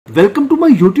Welcome to my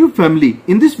YouTube family.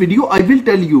 In this video, I will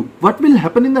tell you what will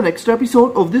happen in the next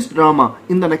episode of this drama.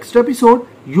 In the next episode,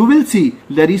 you will see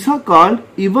Larissa called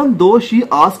even though she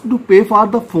asked to pay for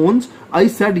the phones. I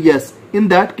said yes. In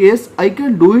that case, I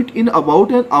can do it in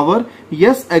about an hour.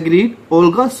 Yes, agreed.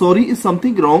 Olga, sorry, is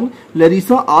something wrong?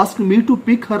 Larissa asked me to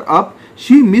pick her up.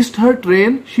 She missed her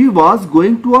train. She was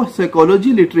going to a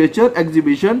psychology literature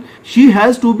exhibition. She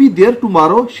has to be there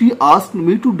tomorrow. She asked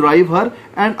me to drive her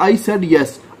and I said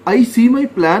yes. I see my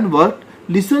plan worked.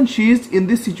 Listen, she is in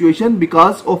this situation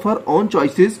because of her own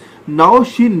choices. Now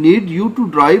she needs you to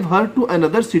drive her to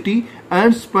another city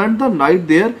and spend the night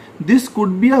there. This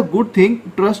could be a good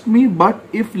thing, trust me, but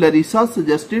if Larissa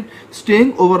suggested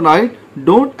staying overnight,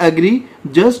 don't agree.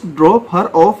 Just drop her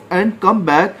off and come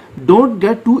back. Don't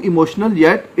get too emotional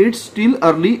yet. It's still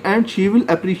early and she will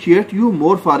appreciate you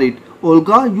more for it.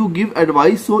 Olga, you give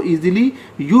advice so easily.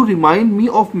 You remind me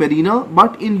of Marina,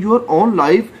 but in your own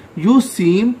life, you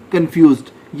seem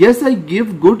confused. Yes, I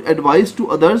give good advice to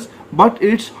others, but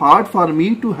it's hard for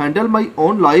me to handle my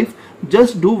own life.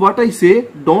 Just do what I say.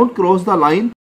 Don't cross the line.